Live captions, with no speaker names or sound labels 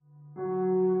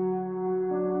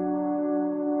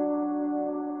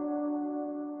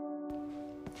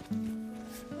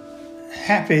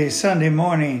Happy Sunday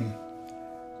morning,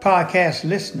 podcast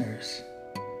listeners,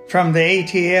 from the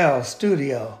ATL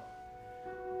studio,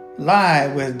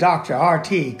 live with Dr.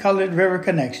 RT, Colored River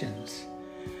Connections.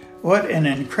 What an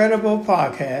incredible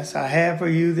podcast I have for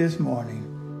you this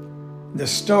morning. The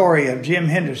story of Jim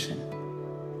Henderson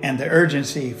and the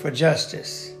urgency for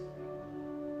justice.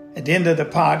 At the end of the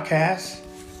podcast,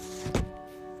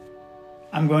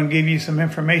 I'm going to give you some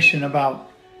information about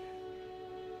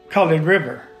Colored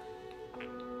River.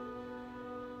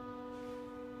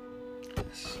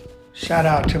 Shout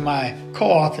out to my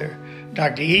co-author,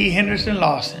 Dr. E. Henderson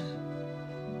Lawson,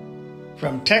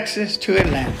 from Texas to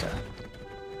Atlanta.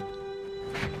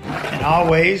 And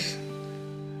always,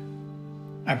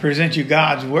 I present you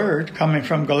God's Word coming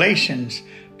from Galatians,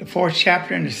 the 4th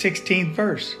chapter and the 16th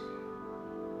verse.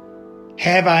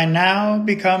 Have I now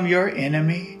become your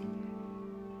enemy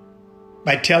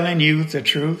by telling you the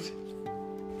truth?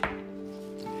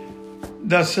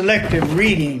 The selective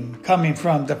reading coming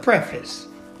from the preface,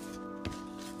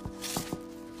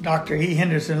 Dr. E.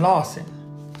 Henderson Lawson.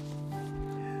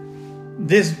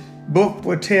 This book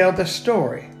will tell the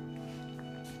story.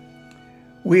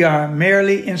 We are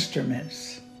merely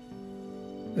instruments.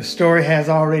 The story has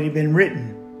already been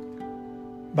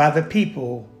written by the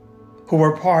people who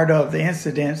were part of the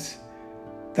incidents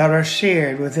that are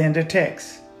shared within the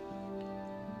text.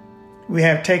 We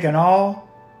have taken all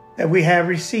that we have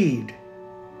received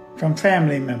from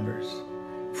family members,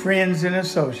 friends, and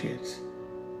associates,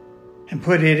 and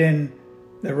put it in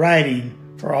the writing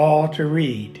for all to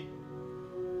read.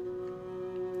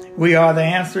 We are the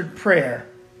answered prayer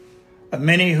of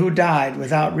many who died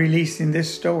without releasing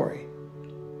this story.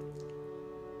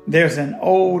 There's an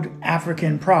old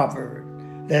African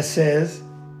proverb that says,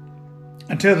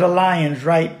 until the lions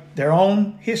write their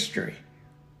own history,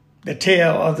 the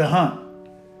tale of the hunt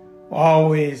will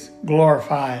always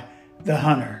glorify the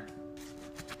hunter.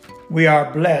 We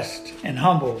are blessed and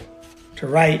humbled to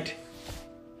write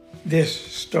this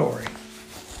story.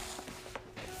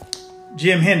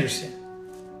 Jim Henderson.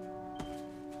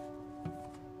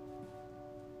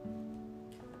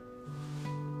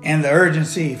 And the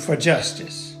urgency for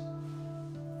justice.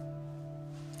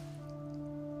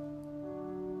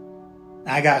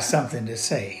 I got something to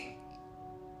say.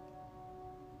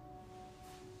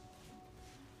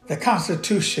 The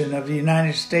Constitution of the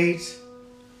United States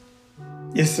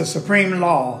is the supreme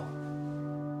law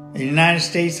of the United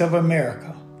States of America.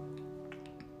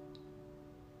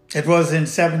 It was in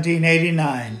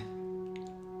 1789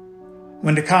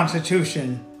 when the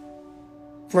Constitution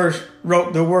first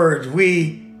wrote the words,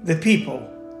 "We, the people,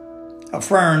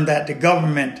 affirm that the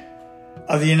government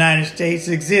of the United States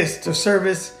exists to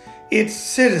service its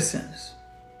citizens."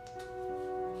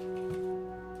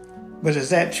 But is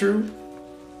that true?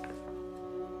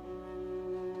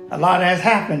 A lot has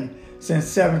happened since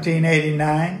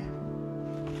 1789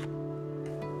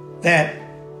 that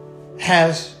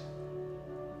has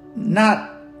not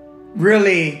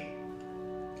really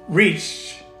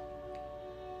reached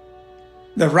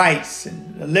the rights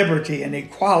and the liberty and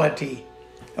equality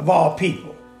of all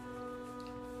people.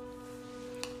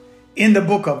 In the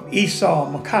book of Esau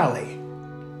Macaulay,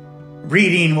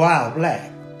 Reading While Black,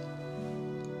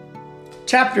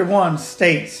 chapter 1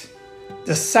 states,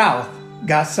 the South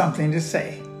got something to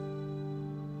say.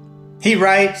 He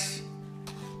writes,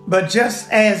 but just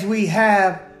as we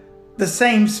have the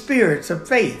same spirits of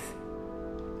faith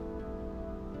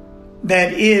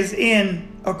that is in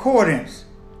accordance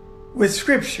with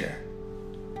Scripture,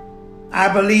 I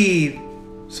believe,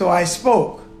 so I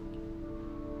spoke.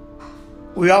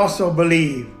 We also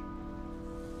believe,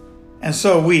 and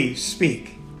so we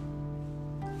speak.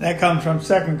 That comes from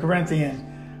 2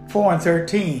 Corinthians 4 and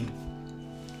 13.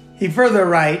 He further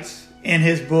writes in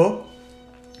his book,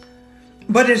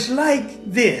 but it's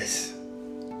like this.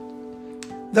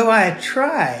 Though I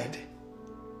tried,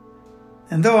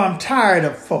 and though I'm tired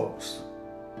of folks,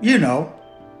 you know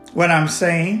what I'm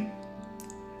saying,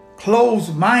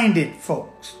 closed-minded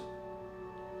folks.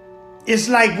 It's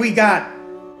like we got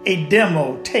a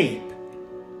demo tape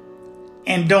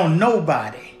and don't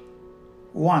nobody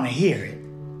want to hear it.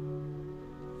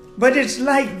 But it's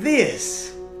like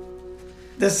this.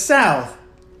 The South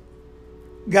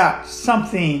got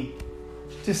something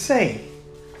to say.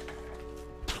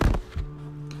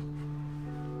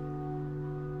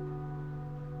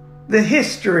 The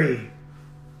history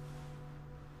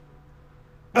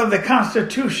of the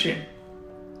Constitution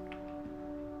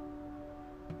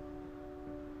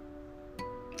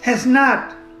has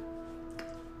not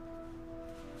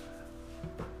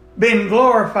been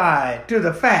glorified to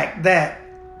the fact that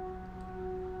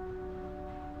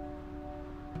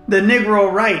the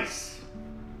Negro rights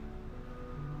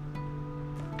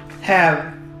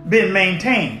have been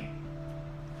maintained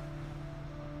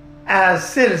as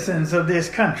citizens of this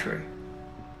country.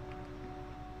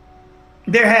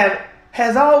 There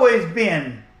has always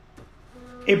been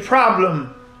a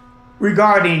problem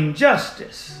regarding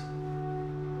justice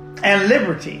and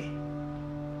liberty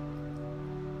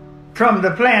from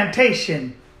the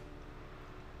plantation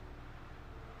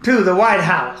to the White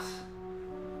House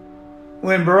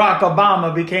when Barack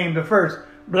Obama became the first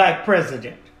black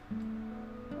president.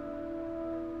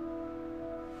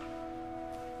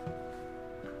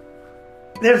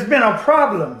 There's been a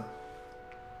problem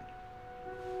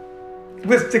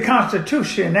with the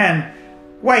Constitution and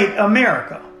white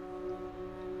America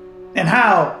and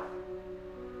how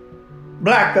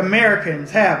black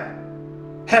Americans have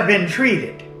been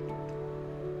treated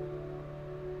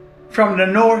from the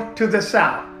North to the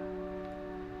South,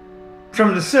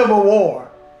 from the Civil War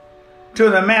to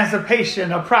the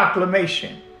Emancipation of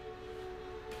Proclamation.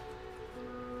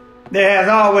 There has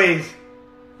always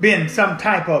been some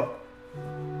type of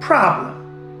problem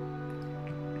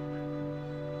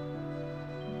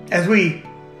as we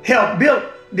helped build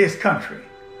this country.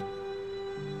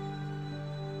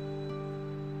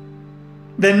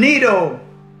 The need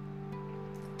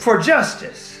for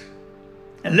justice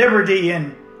and liberty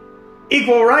and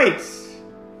equal rights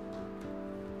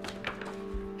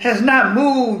has not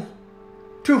moved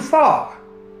too far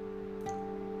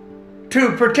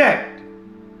to protect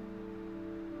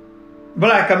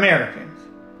black Americans.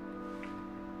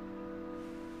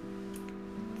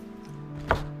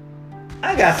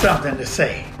 I got something to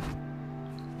say.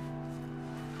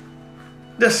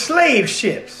 The slave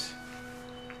ships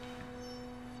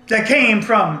that came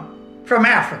from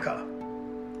Africa,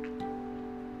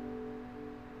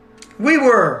 we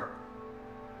were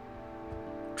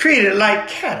treated like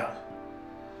cattle,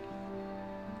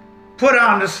 put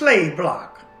on the slave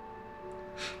block,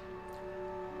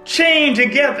 chained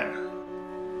together,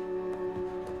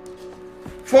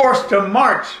 forced to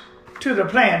march to the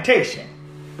plantation.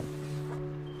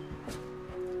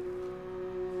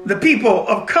 The people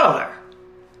of color,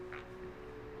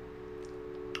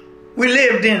 we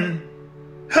lived in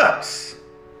huts.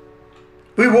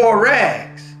 We wore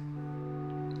rags.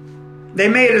 They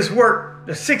made us work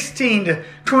the 16 to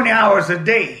 20 hours a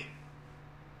day.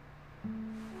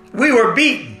 We were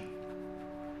beaten.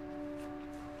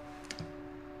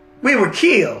 We were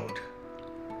killed.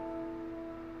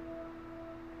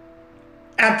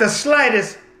 At the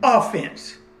slightest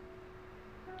offense,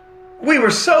 we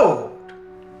were sold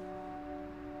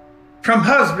from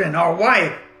husband or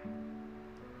wife,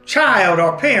 child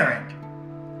or parent.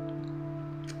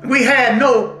 We had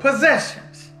no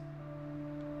possessions.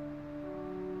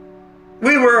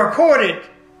 We were accorded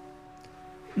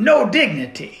no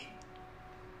dignity,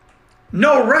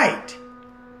 no right.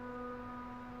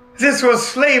 This was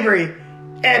slavery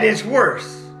at its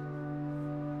worst.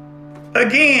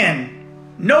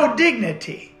 Again, no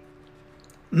dignity,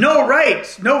 no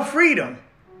rights, no freedom.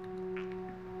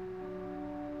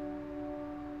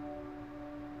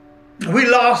 We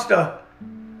lost a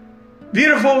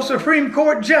beautiful Supreme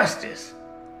Court justice.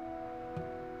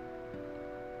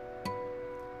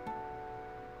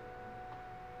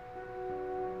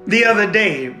 The other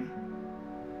day,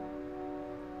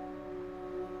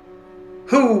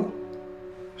 who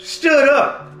stood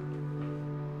up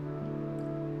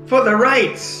for the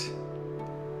rights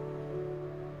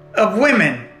of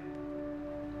women,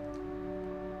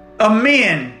 of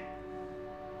men.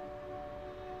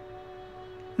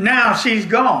 Now she's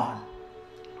gone.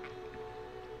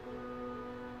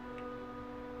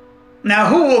 Now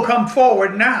who will come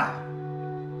forward now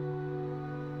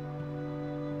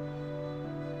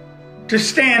to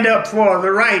stand up for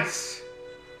the rights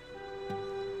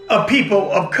of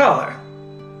people of color?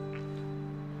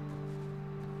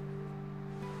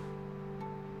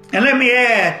 And let me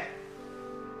add,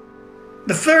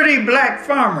 the 30 black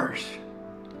farmers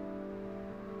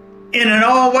in an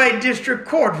all-white district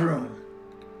courtroom.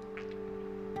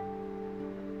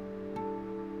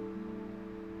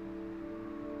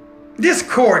 This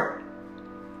court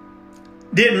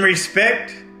didn't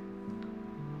respect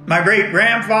my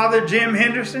great-grandfather, Jim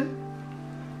Henderson.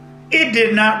 It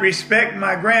did not respect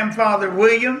my grandfather,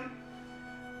 William,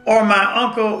 or my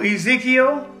uncle,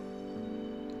 Ezekiel.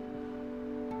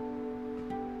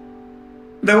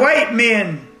 The white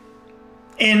men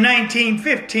in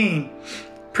 1915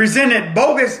 presented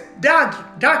bogus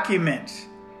documents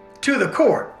to the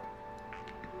court.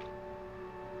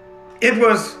 It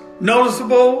was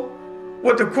noticeable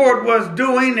what the court was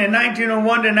doing in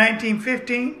 1901 to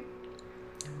 1915,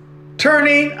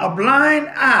 turning a blind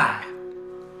eye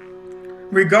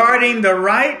regarding the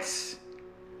rights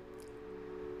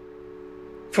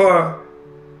for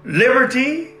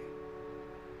liberty,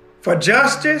 for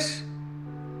justice,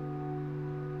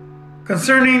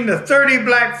 concerning the 30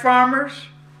 black farmers,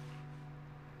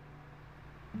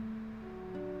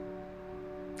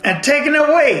 and taking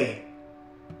away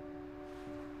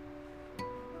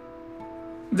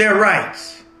their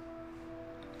rights,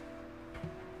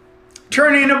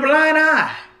 turning a blind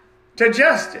eye to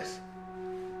justice,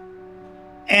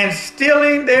 and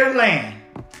stealing their land.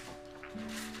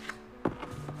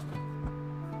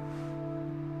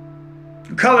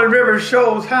 Colored River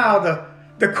shows how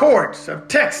the courts of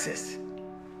Texas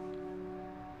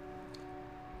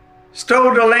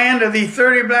stole the land of these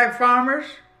 30 black farmers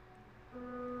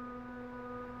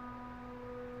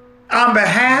on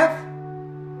behalf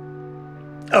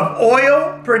of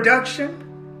oil production,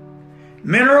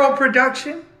 mineral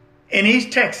production in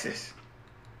East Texas.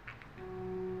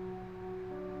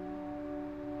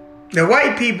 The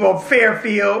white people of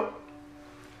Fairfield,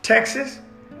 Texas,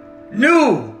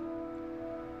 knew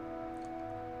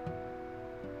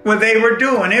what they were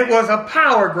doing. It was a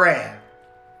power grab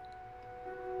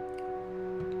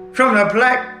from the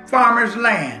black farmers'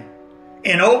 land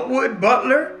in Oakwood,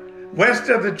 Butler, west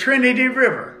of the Trinity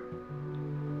River.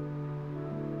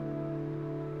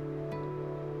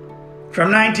 From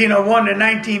 1901 to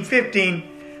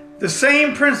 1915, the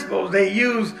same principles they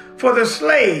used for the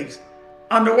slaves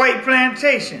on the white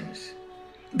plantations,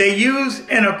 they used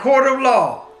in a court of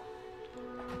law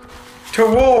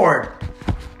toward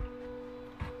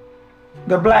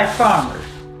the black farmers.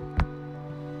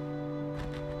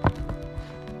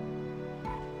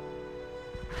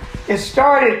 It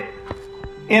started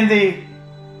in the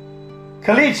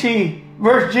Kalichi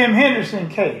versus Jim Henderson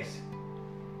case,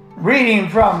 reading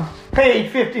from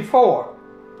page 54.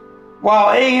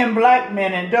 While A.M.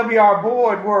 Blackman and W.R.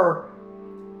 Boyd were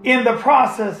in the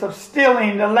process of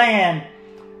stealing the land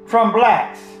from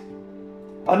blacks,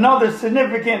 another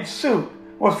significant suit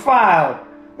was filed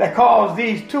that caused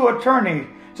these two attorneys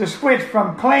to switch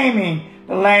from claiming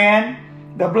the land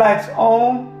the blacks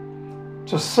owned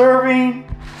to serving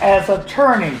as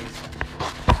attorneys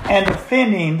and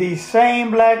defending these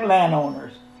same black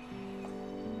landowners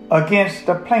against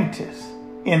the plaintiffs.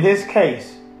 In this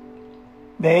case,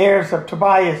 the heirs of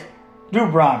Tobias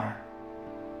Dubronner.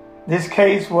 This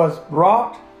case was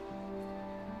brought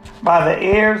by the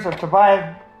heirs of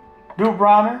Tobias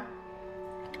Dubronner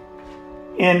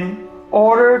in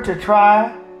order to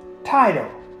try title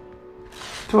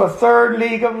to a third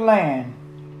league of land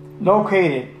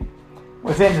located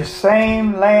within the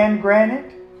same land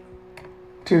granted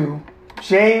to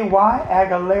J.Y.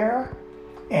 Aguilera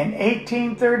in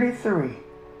 1833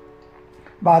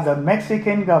 by the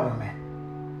Mexican government.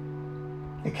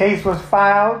 The case was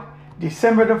filed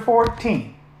December the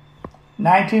 14th,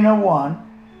 1901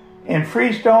 in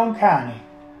Freestone County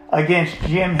against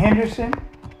Jim Henderson,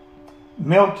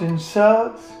 Milton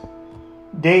Suggs,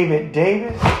 David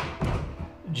Davis,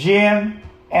 Jim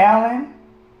Allen,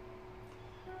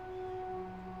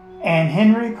 and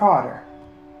Henry Carter.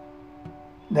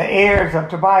 The heirs of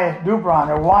Tobias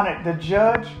Dubronner wanted the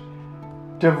judge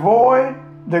to void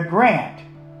the grant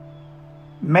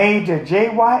made to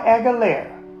J.Y.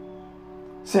 Aguilera,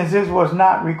 since this was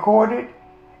not recorded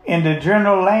in the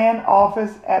General Land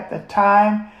Office at the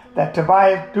time that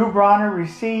Tobias Dubronner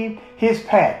received his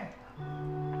patent.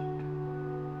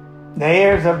 The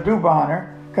heirs of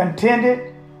Dubronner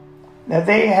contended that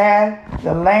they had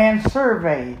the land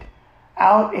surveyed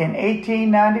out in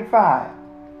 1895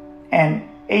 and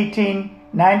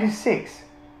 1896,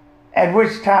 at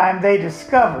which time they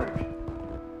discovered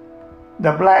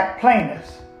the black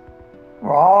plaintiffs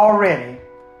were already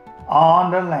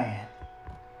on the land.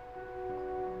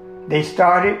 They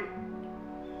stated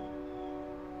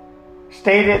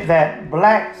that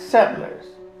black settlers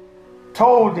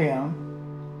told them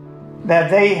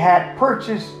that they had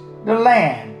purchased the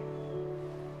land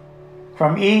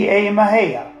from E.A.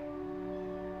 Mejia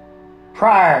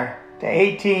prior to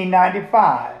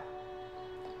 1895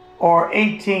 or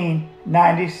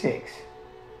 1896,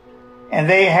 and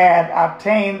they had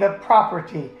obtained the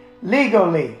property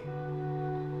legally.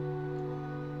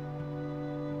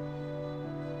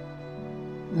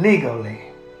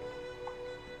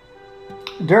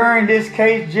 During this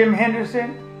case, Jim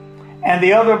Henderson and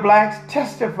the other blacks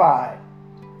testified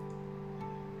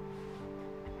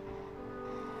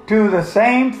to the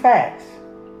same facts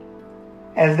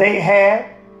as they had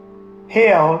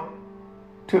held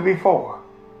to before.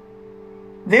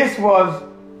 This was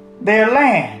their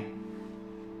land.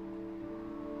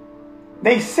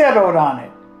 They settled on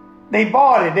it. They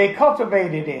bought it. They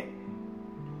cultivated it.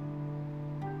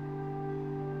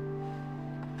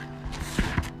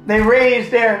 They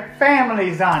raised their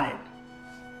families on it.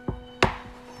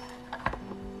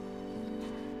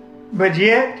 But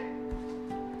yet,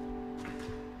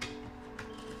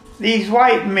 these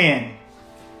white men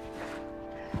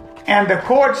and the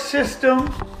court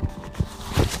system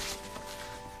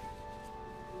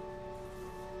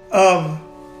of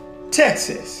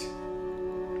Texas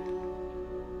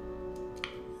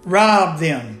robbed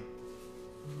them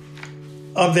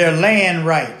of their land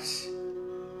rights,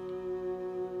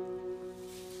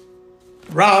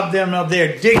 robbed them of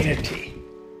their dignity.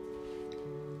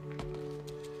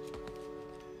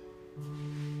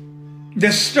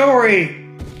 The story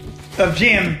of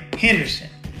Jim Henderson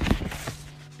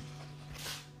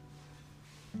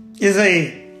is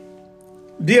a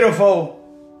beautiful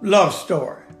love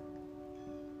story.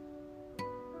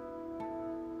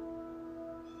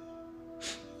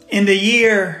 In the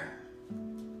year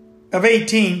of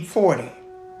 1840,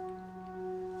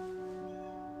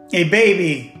 a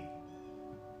baby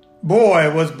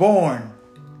boy was born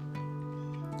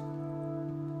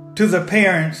to the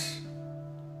parents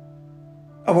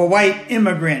of a white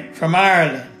immigrant from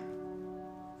Ireland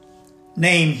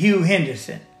named Hugh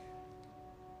Henderson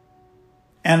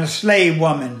and a slave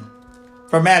woman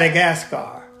from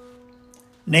Madagascar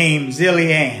named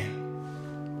Zilly Ann.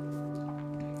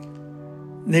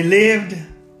 They lived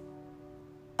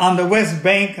on the west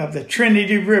bank of the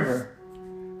Trinity River,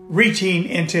 reaching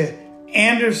into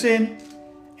Anderson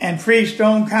and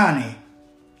Freestone County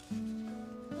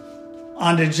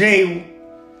on the J.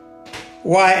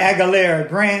 Y. Aguilera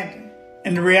Grant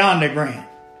and the Rionda Grant.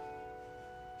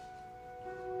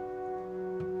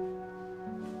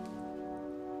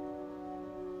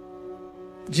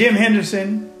 Jim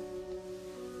Henderson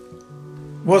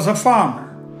was a farmer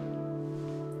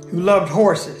who loved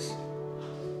horses.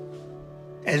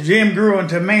 As Jim grew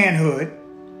into manhood,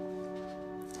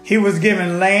 he was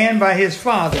given land by his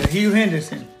father, Hugh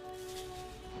Henderson.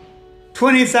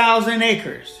 20,000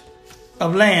 acres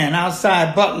of land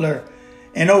outside Butler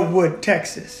in Oakwood,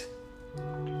 Texas.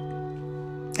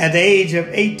 At the age of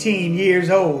 18 years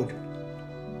old,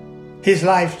 his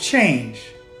life changed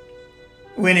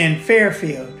when in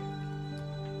Fairfield,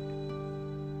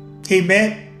 he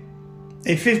met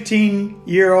a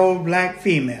 15-year-old black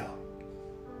female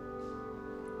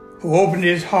who opened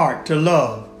his heart to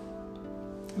love.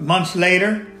 Months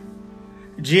later,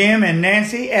 Jim and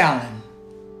Nancy Allen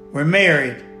were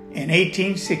married in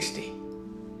 1860.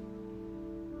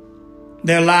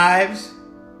 Their lives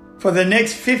for the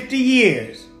next 50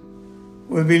 years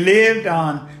will be lived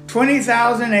on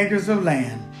 20,000 acres of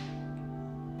land,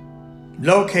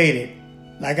 located,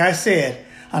 like I said,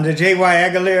 on the J.Y.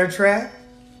 Aguilera tract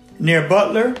near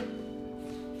Butler,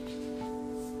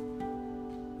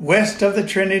 west of the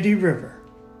Trinity River.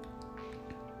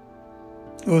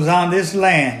 It was on this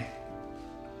land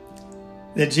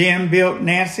that Jim built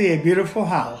Nancy a beautiful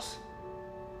house,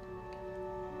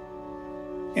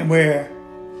 and where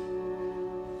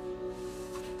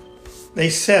they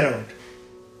settled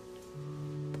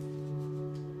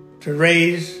to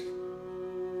raise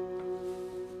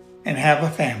and have a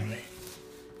family.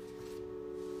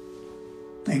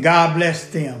 And God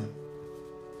blessed them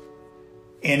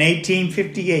in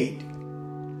 1858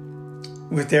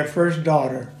 with their first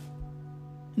daughter,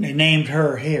 and they named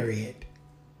her Harriet.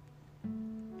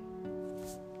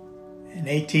 In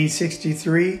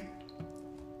 1863,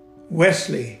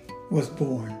 Wesley was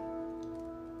born.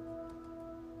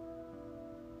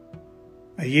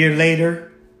 A year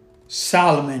later,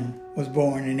 Solomon was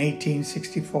born in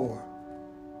 1864.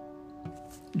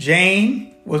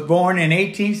 Jane was born in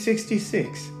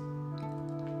 1866.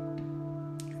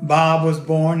 Bob was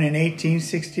born in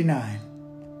 1869.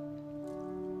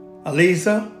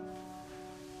 Eliza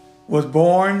was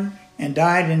born and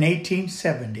died in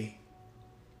 1870.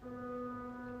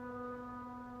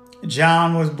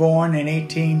 John was born in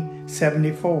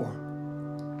 1874.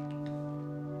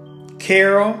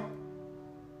 Carol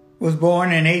was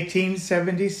born in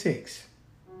 1876.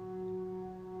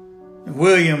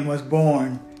 William was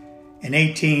born in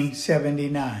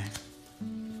 1879.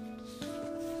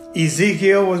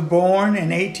 Ezekiel was born in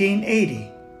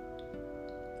 1880.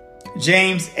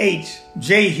 James H.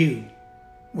 Jehu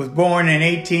was born in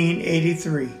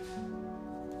 1883.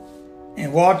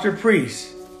 And Walter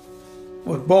Priest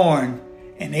was born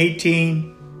in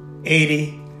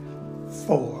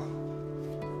 1884.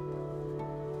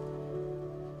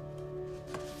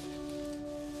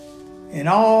 And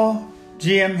all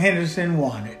Jim Henderson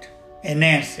wanted, and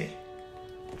Nancy,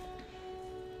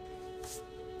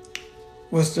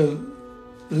 was to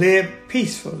live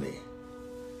peacefully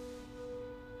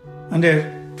under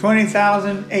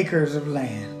 20,000 acres of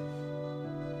land,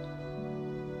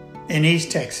 in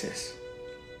East Texas.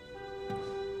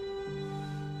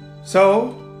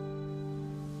 So,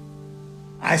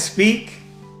 I speak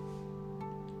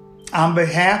on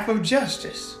behalf of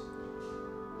justice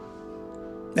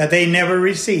that they never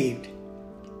received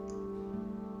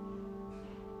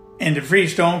in the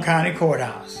Freestone County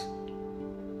Courthouse.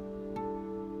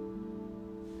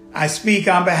 I speak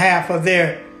on behalf of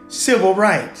their civil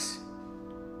rights.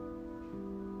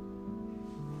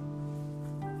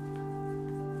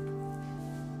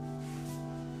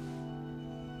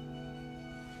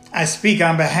 I speak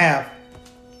on behalf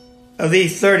of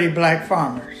these 30 black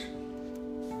farmers.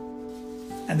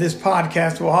 And this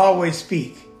podcast will always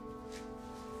speak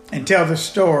and tell the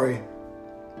story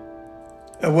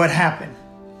of what happened.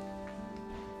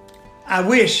 I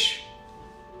wish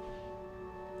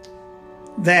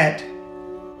that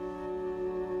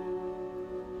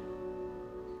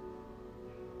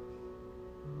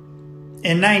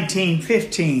in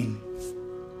 1915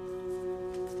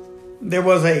 there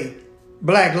was a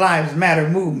Black Lives Matter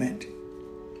movement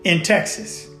in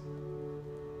Texas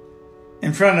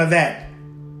in front of that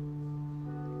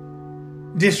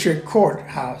district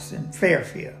courthouse in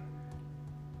Fairfield.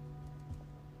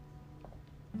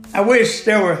 I wish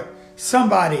there were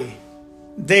somebody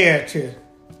there to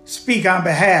speak on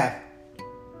behalf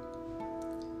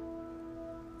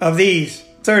of these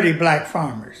 30 black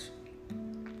farmers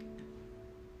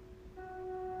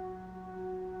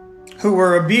who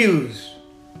were abused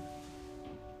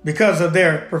because of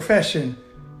their profession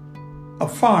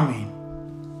of farming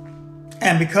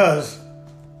and because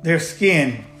their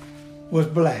skin was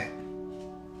black.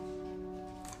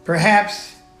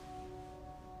 Perhaps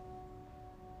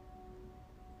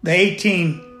the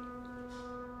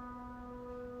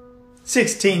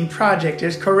 1816 project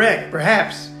is correct.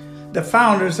 Perhaps the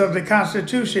founders of the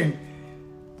Constitution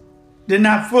did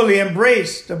not fully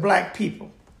embrace the black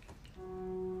people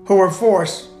who were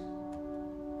forced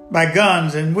by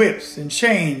guns and whips and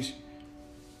chains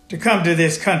to come to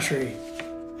this country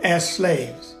as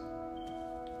slaves.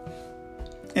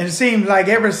 And it seems like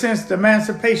ever since the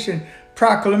Emancipation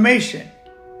Proclamation,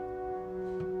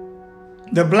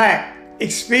 the black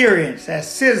experience as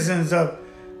citizens of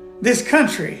this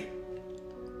country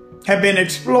have been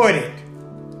exploited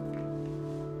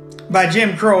by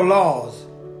Jim Crow laws,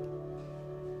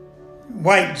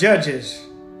 white judges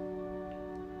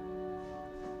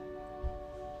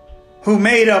who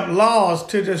made up laws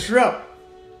to disrupt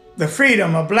the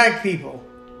freedom of black people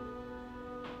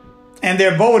and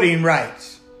their voting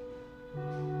rights.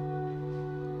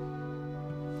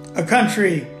 A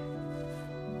country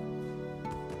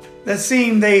that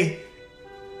seemed they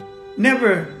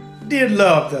never did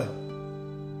love the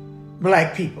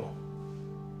black people.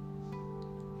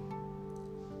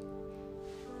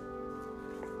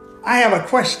 I have a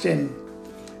question.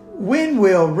 When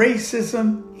will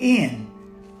racism end?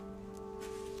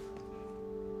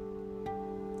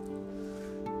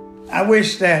 I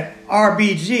wish that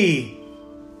RBG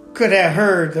could have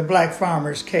heard the black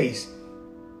farmer's case.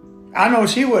 I know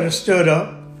she would have stood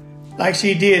up like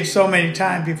she did so many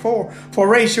times before for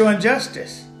racial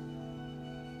injustice,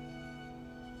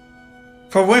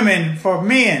 for women, for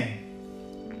men,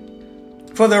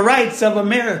 for the rights of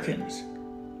Americans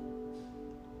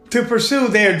to pursue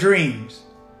their dreams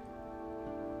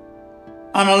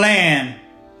on a land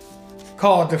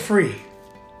called the free.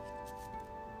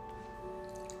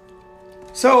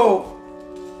 So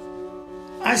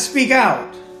I speak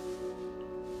out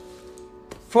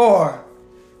for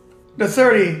the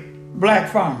 30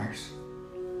 black farmers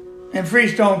in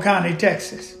Freestone County,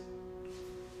 Texas.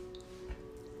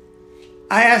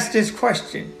 I asked this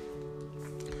question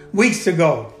weeks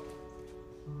ago.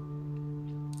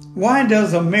 Why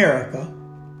does America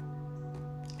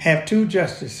have two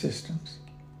justice systems?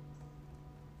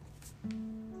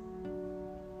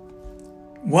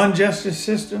 One justice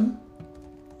system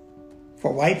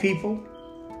for white people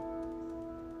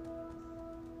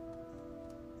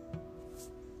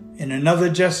and another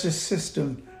justice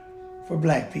system for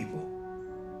black people.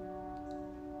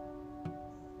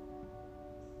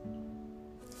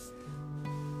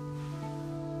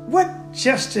 What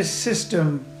justice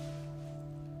system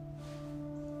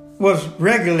was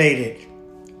regulated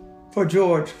for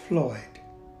George Floyd?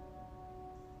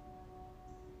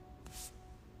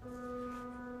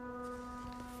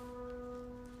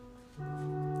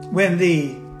 When the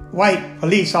white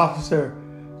police officer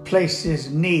placed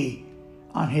his knee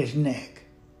on his neck.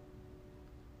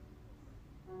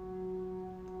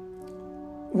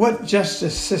 What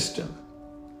justice system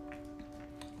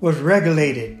was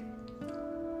regulated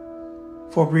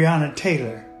for Breonna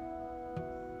Taylor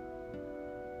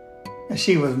And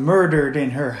she was murdered in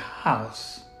her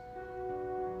house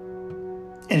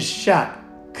and shot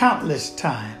countless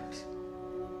times.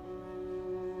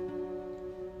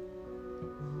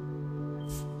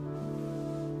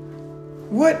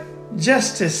 What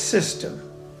justice system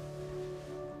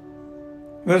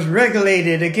was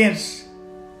regulated against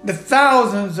the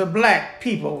thousands of black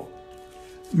people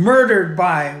murdered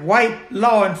by white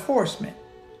law enforcement?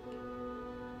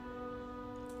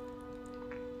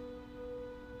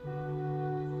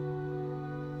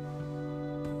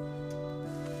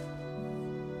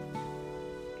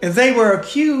 If they were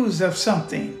accused of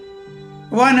something,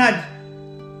 why not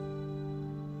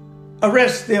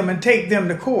arrest them and take them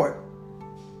to court?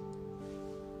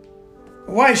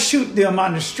 Why shoot them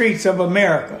on the streets of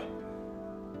America?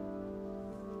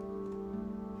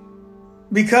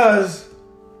 Because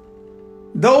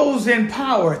those in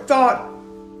power thought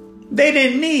they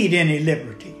didn't need any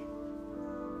liberty.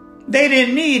 They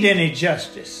didn't need any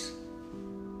justice.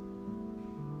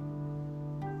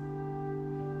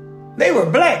 They were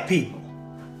black people.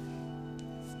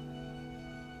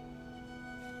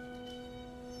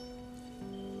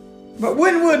 But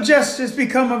when will justice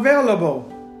become available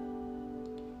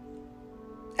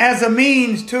as a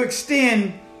means to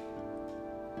extend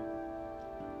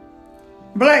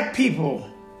black people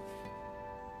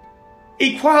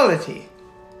equality?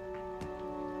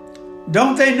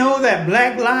 Don't they know that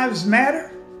Black Lives Matter?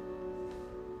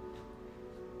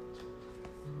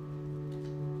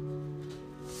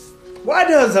 Why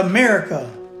does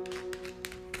America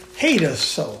hate us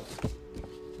so?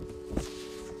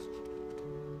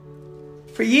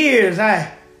 For years,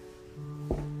 I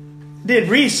did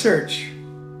research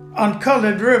on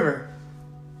Colored River.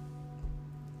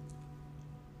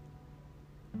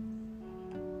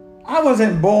 I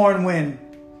wasn't born when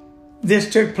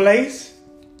this took place.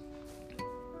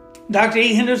 Dr.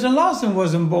 E. Henderson Lawson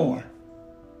wasn't born.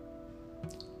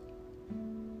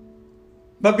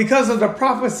 But because of the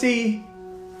prophecy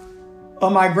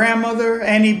of my grandmother,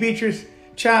 Annie Beatrice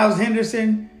Childs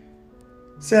Henderson,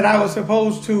 said I was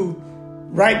supposed to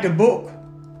write the book.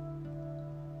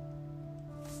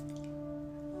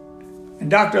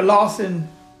 And Dr. Lawson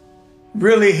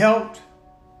really helped,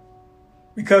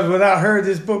 because without her,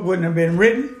 this book wouldn't have been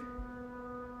written.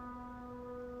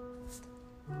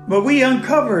 But we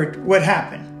uncovered what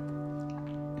happened.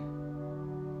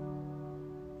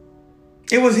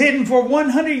 It was hidden for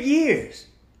 100 years.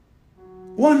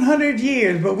 100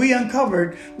 years, but we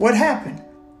uncovered what happened.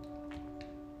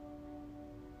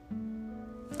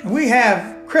 We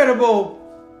have credible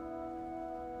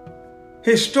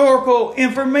historical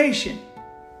information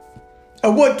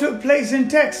of what took place in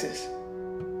Texas.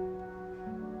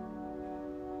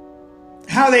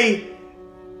 How they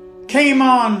came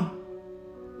on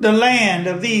the land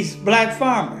of these black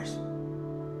farmers.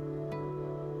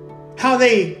 How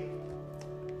they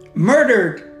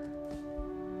murdered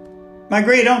my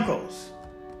great uncles,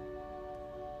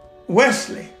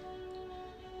 Wesley,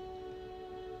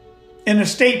 in a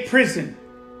state prison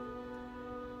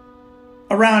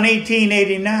around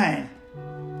 1889.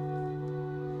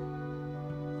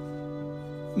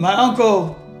 My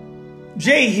uncle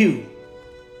Jehu,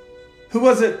 who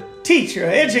was a teacher,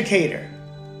 an educator,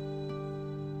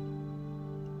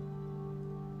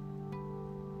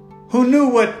 who knew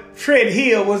what Fred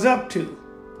Hill was up to.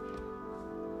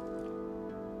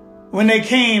 When they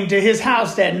came to his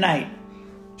house that night,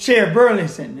 Sheriff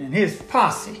Burlington and his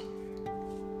posse,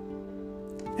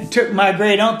 and took my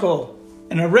great uncle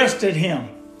and arrested him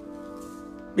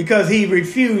because he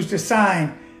refused to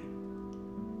sign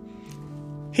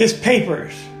his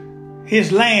papers,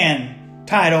 his land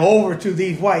title over to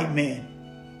these white men,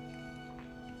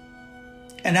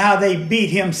 and how they beat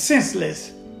him senseless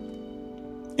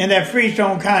in that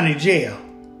Freestone County jail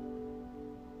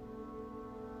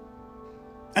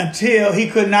until he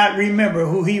could not remember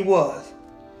who he was.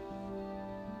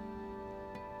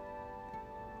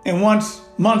 And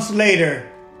months later,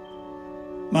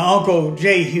 my uncle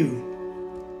Jehu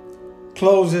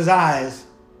closed his eyes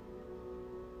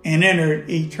and entered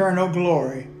eternal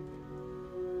glory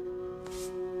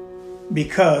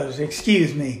because,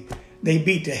 they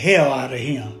beat the hell out of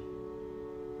him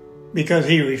because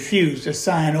he refused to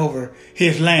sign over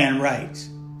his land rights.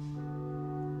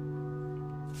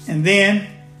 And then,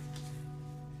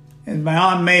 as my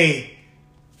Aunt May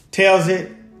tells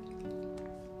it,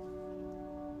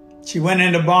 she went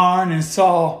in the barn and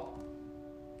saw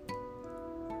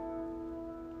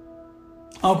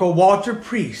Uncle Walter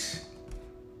Priest.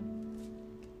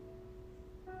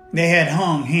 They had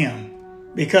hung him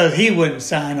because he wouldn't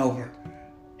sign over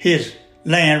his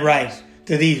land rights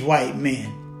to these white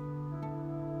men.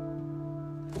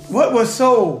 what was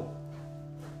so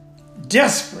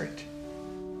desperate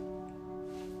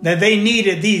that they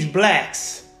needed these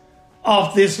blacks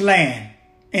off this land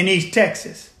in East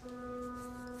Texas?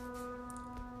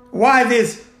 Why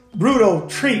this brutal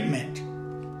treatment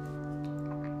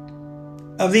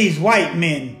of these white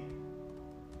men?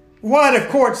 Why the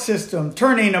court system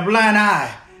turning a blind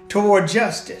eye toward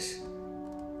justice?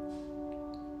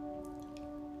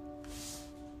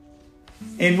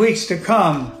 In weeks to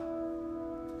come,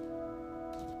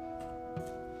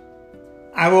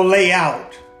 I will lay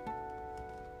out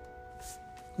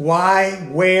why,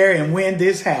 where, and when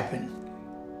this happened.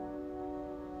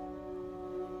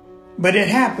 But it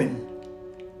happened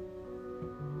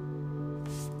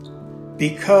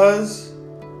because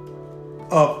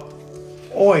of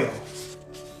oil,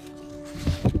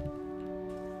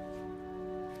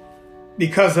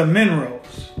 because of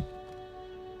minerals.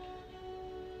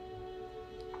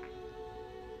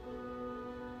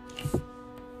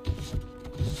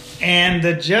 And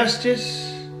the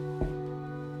justice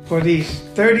for these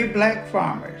 30 black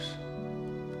farmers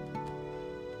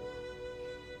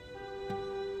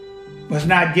was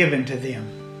not given to them.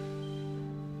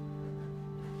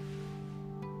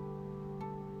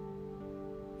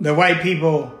 The white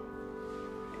people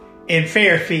in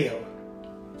Fairfield,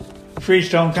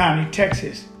 Freestone County,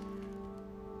 Texas,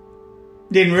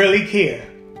 didn't really care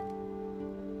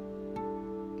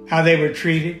how they were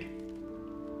treated.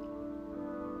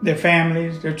 Their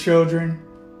families, their children,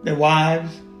 their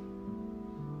wives.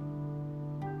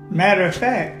 Matter of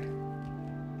fact,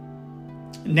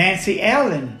 Nancy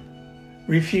Allen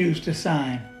refused to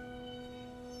sign,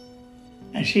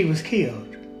 and she was killed.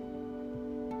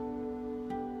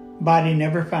 Body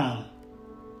never found.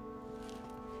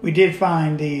 We did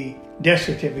find the death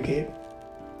certificate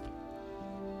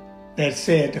that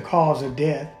said the cause of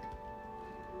death.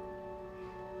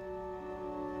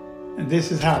 And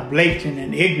this is how blatant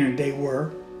and ignorant they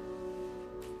were.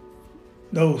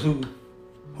 Those who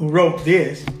wrote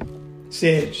this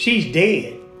said she's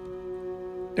dead.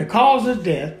 The cause of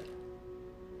death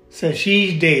says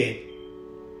she's dead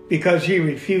because she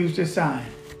refused to sign.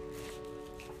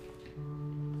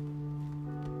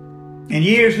 And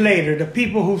years later, the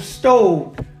people who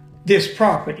stole this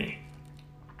property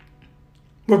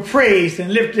were praised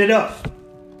and lifted up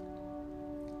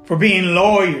for being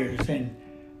lawyers and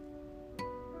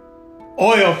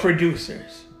oil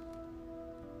producers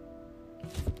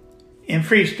in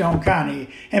Freestone County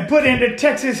and put into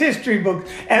Texas history books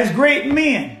as great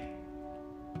men.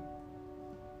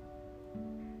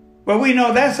 But we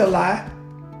know that's a lie,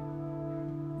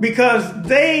 because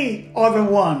they are the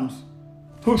ones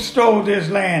who stole this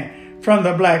land from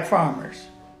the black farmers.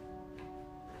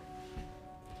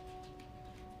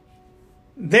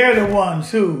 They're the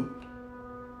ones who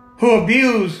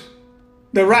abused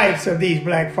the rights of these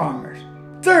black farmers.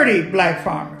 30 black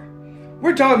farmers.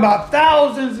 We're talking about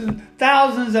thousands and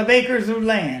thousands of acres of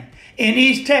land in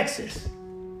East Texas.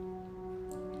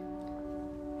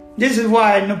 This is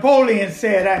why Napoleon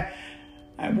said,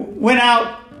 I went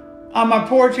out on my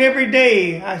porch every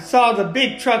day. I saw the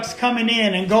big trucks coming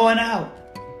in and going out.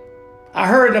 I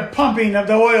heard the pumping of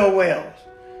the oil wells.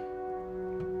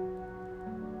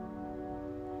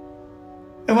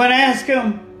 And when I asked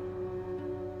him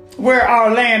where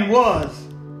our land was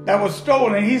that was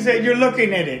stolen, he said, you're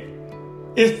looking at it.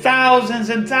 It's thousands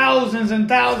and thousands and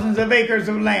thousands of acres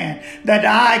of land that the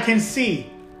eye can see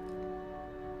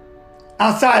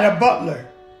outside of Butler.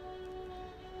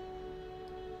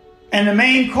 And the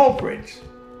main culprits,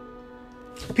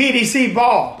 PDC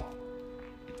Ball,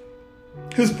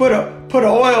 who's put an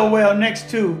oil well next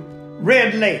to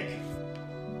Red Lake,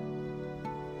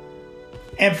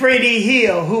 and Freddie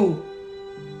Hill, who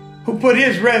put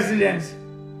his residence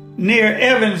near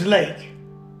Evans Lake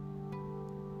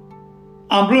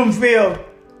on Bloom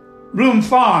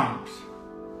Farms,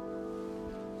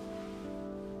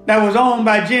 that was owned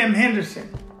by Jim Henderson,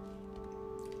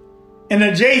 and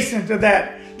adjacent to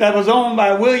that was owned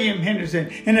by William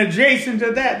Henderson, and adjacent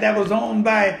to that was owned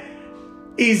by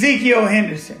Ezekiel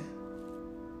Henderson.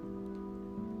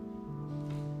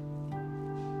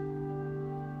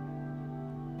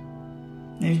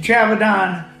 And you travel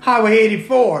down Highway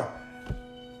 84,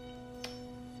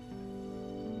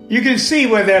 you can see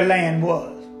where their land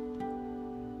was.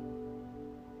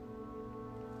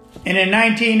 And in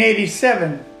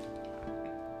 1987,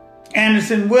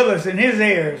 Anderson Willis and his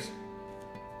heirs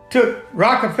took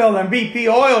Rockefeller and BP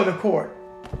Oil to court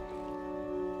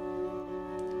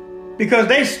because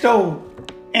they stole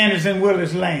Anderson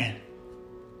Willis land.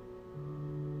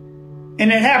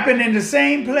 And it happened in the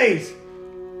same place,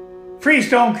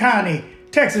 Freestone County,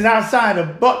 Texas, outside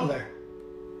of Butler.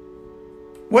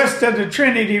 west of the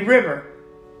Trinity River.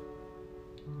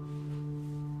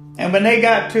 And when they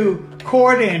got to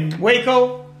court in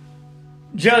Waco,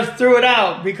 judge threw it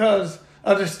out because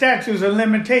of the statutes of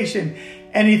limitation.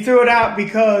 And he threw it out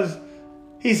because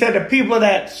he said the people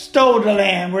that stole the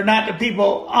land were not the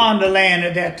people on the land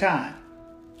at that time.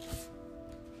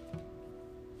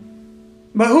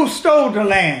 But who stole the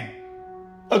land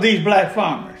of these black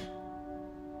farmers?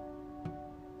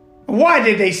 Why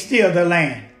did they steal the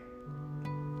land?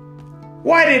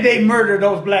 Why did they murder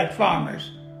those black farmers?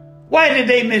 Why did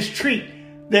they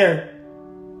mistreat their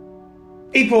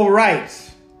equal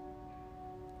rights,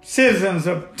 citizens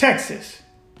of Texas?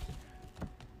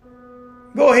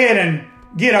 Go ahead and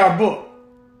get our book.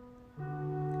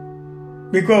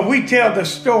 Because we tell the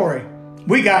story,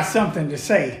 we got something to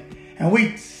say. And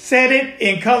we said it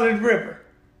in Colored River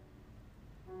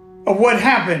of what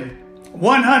happened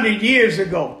 100 years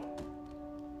ago.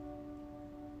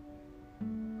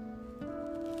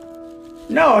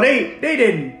 No, they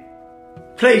didn't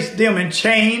place them in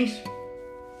chains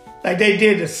like they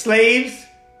did the slaves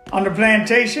on the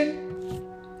plantation.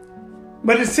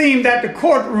 But it seemed that the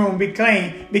courtroom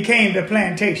became the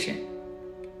plantation.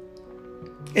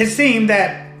 It seemed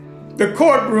that the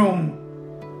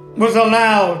courtroom was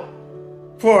allowed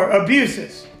for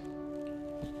abuses,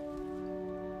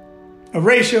 of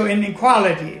racial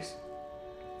inequalities,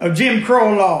 of Jim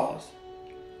Crow laws.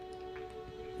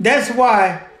 That's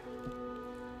why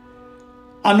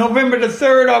on November the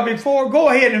 3rd or before, go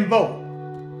ahead and vote.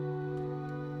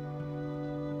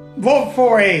 Vote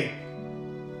for a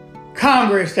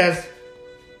Congress that's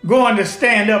going to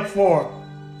stand up for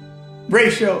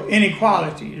racial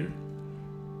inequality.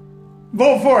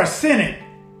 Vote for a Senate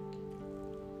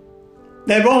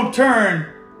that won't turn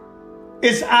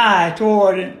its eye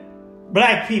toward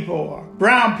black people or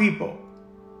brown people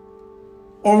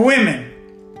or women.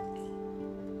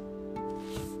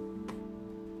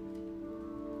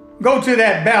 Go to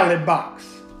that ballot box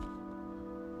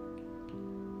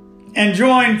and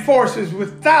join forces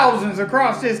with thousands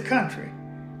across this country.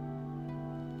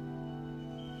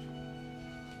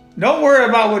 Don't worry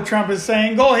about what Trump is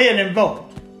saying. Go ahead and vote.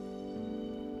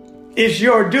 It's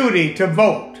your duty to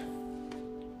vote.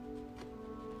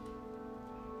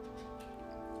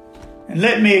 And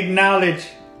let me acknowledge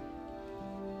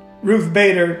Ruth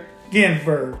Bader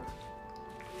Ginsburg,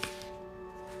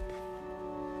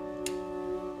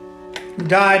 who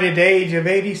died at the age of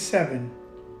 87,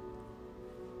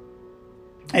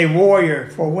 a warrior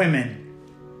for women,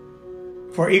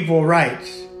 for equal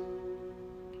rights.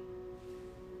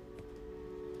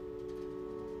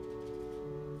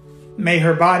 May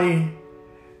her body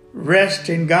rest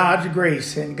in God's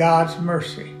grace and God's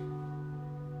mercy.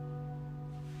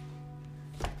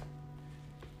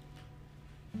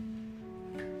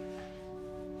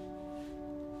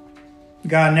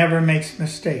 God never makes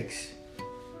mistakes.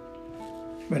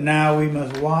 But now we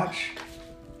must watch,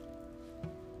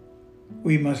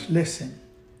 we must listen,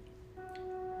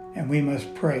 and we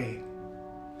must pray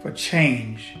for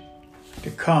change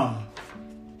to come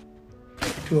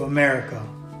to America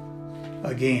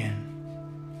again.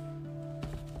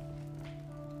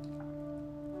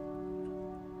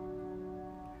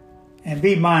 And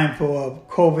be mindful of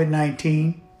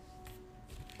COVID-19.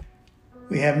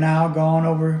 We have now gone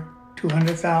over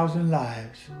 200,000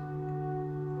 lives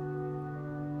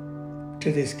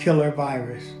to this killer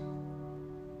virus.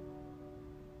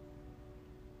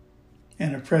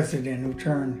 And a president who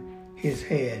turned his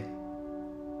head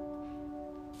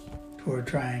toward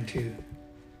trying to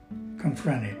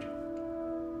confront it.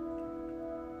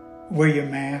 Wear your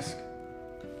mask.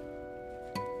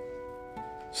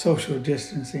 Social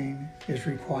distancing is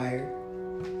required.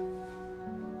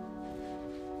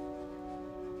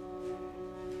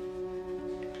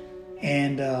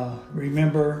 And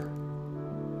remember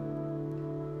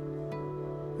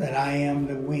that I am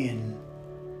the wind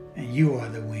and you are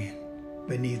the wind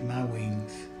beneath my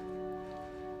wings.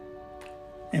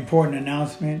 Important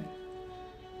announcement.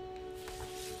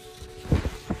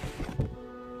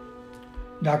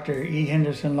 Dr. E.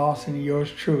 Henderson Lawson and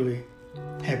yours truly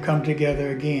have come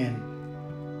together again.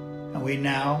 And we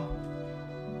now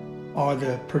are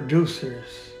the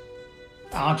producers,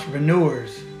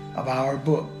 entrepreneurs of our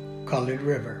book, Colored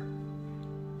River.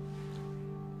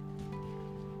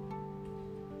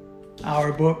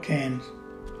 Our book can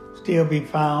still be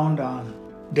found on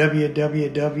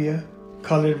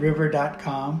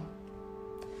www.coloredriver.com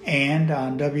and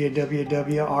on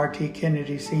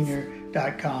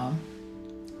www.rtkennedysenior.com.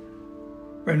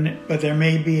 But there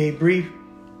may be a brief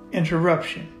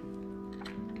interruption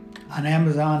on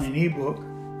Amazon and ebook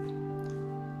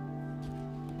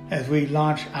as we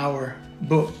launch our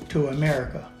book to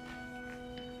America.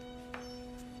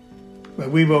 But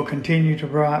we will continue to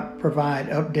provide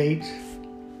updates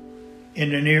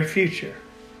in the near future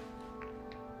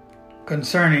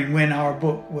concerning when our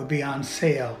book will be on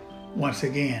sale once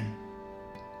again.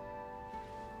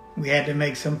 We had to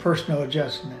make some personal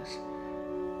adjustments.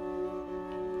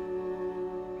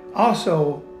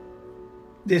 Also,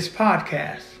 this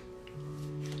podcast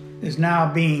is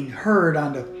now being heard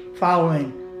on the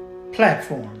following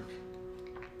platforms: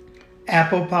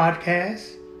 Apple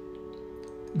Podcasts,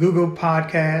 Google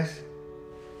Podcasts,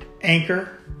 Anchor,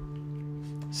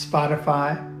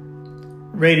 Spotify,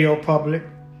 Radio Public,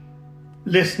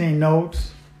 Listening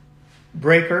Notes,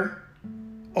 Breaker,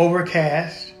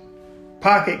 Overcast,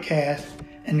 Pocket Cast,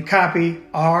 and Copy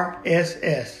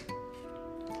RSS.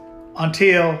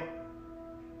 Until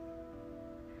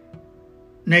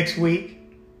next week,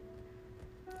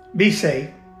 be safe,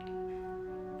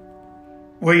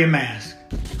 wear your mask.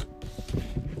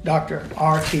 Dr.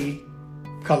 R.T.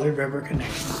 Colored River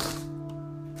Connections.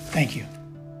 Thank you.